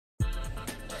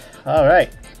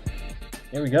Alright,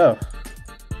 here we go.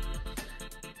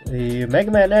 The Mega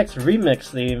Man X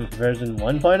Remix theme version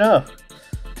 1.0.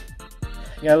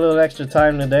 Got a little extra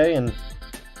time today, and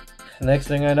next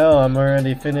thing I know, I'm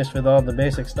already finished with all the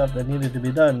basic stuff that needed to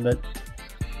be done,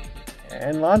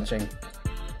 and launching.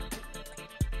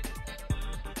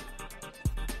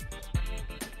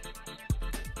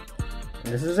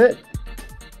 This is it.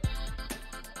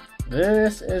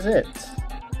 This is it.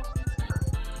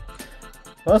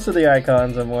 Most of the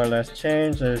icons are more or less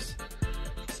changed. There's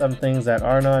some things that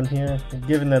aren't on here.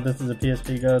 Given that this is a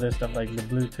PSP Go, there's stuff like the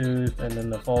Bluetooth and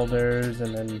then the folders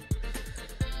and then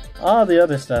all the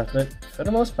other stuff. But for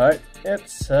the most part,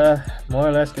 it's more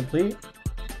or less complete.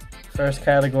 First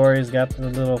category's got the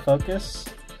little focus.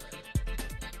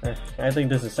 I think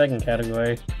this is second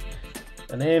category.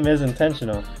 The name is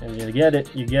intentional, and you get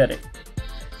it, you get it.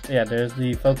 Yeah, there's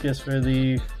the focus for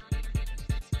the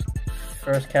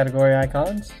first category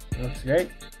icons. Looks great.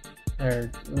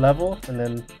 Or level, and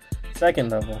then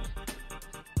second level.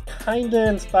 Kinda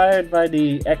inspired by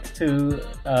the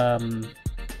X2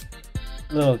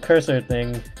 little cursor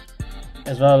thing,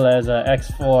 as well as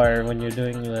X4 when you're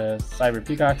doing the Cyber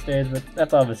Peacock stage, but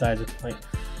that's all besides the point.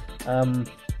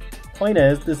 Point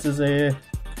is, this is a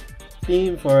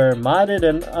theme for modded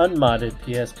and unmodded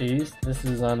PSPs. This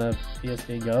is on a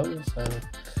PSP Go, so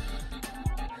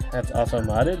that's also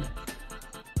modded.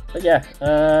 But yeah,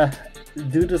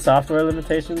 due to software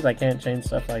limitations, I can't change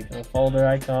stuff like the folder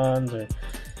icons or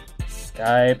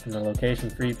Skype and the location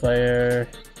free player.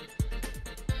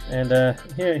 And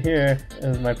here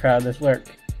is my proudest work.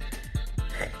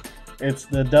 It's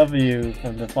the W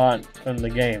from the font from the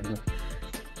game.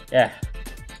 Yeah.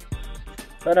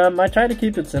 But I tried to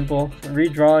keep it simple.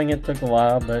 Redrawing it took a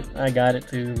while, but I got it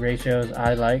to ratios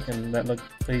I like and that looked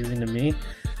pleasing to me.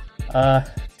 To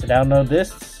download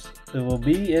this, it will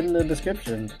be in the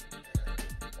description.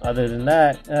 Other than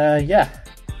that, yeah.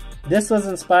 This was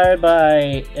inspired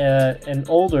by an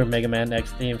older Mega Man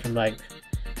X theme from like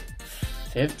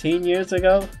 15 years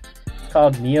ago. It's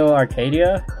called Neo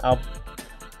Arcadia.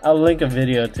 I'll link a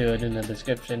video to it in the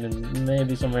description and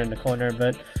maybe somewhere in the corner,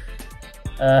 but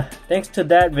thanks to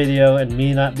that video and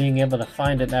me not being able to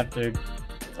find it after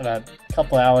a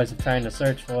couple hours of trying to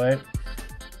search for it,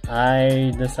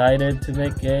 I decided to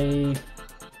make a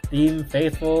theme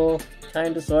faithful,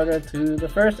 kinda sorta, to the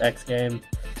first X game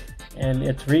and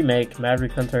its remake,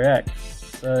 Maverick Hunter X.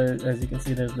 So as you can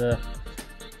see, there's the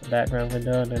background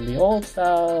window and then the old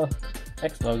style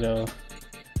X logo.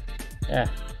 Yeah.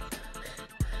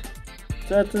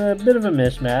 So it's a bit of a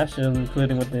mishmash,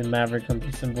 including with the Maverick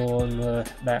Hunter symbol in the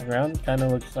background. Kinda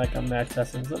looks like I'm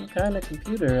accessing some kind of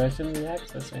computer I shouldn't be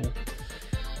accessing.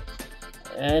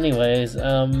 Anyways,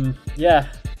 yeah,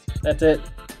 that's it.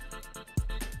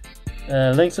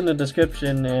 Links in the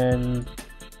description, and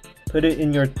put it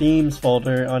in your themes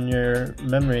folder on your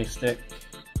memory stick.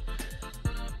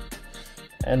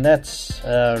 And that's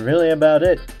really about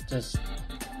it. Just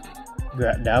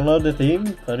download the theme,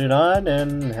 put it on,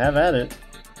 and have at it.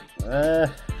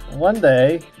 One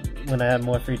day, when I have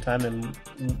more free time and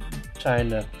trying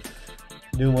to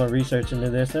do more research into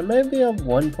this, there may be a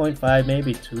 1.5,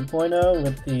 maybe 2.0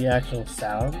 with the actual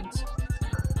sounds.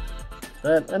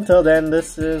 But until then,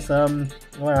 this is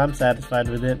where I'm satisfied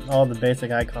with it. All the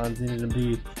basic icons needed to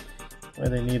be where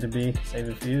they need to be, save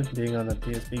a few, being on the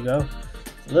PSP Go.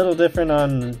 It's a little different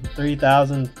on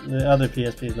 3000, the other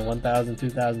PSPs, the 1000,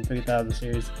 2000, 3000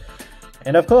 series.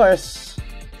 And of course,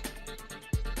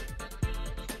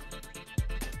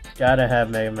 gotta have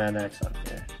Mega Man X on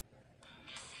here.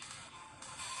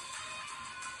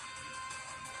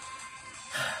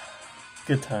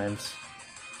 Good times.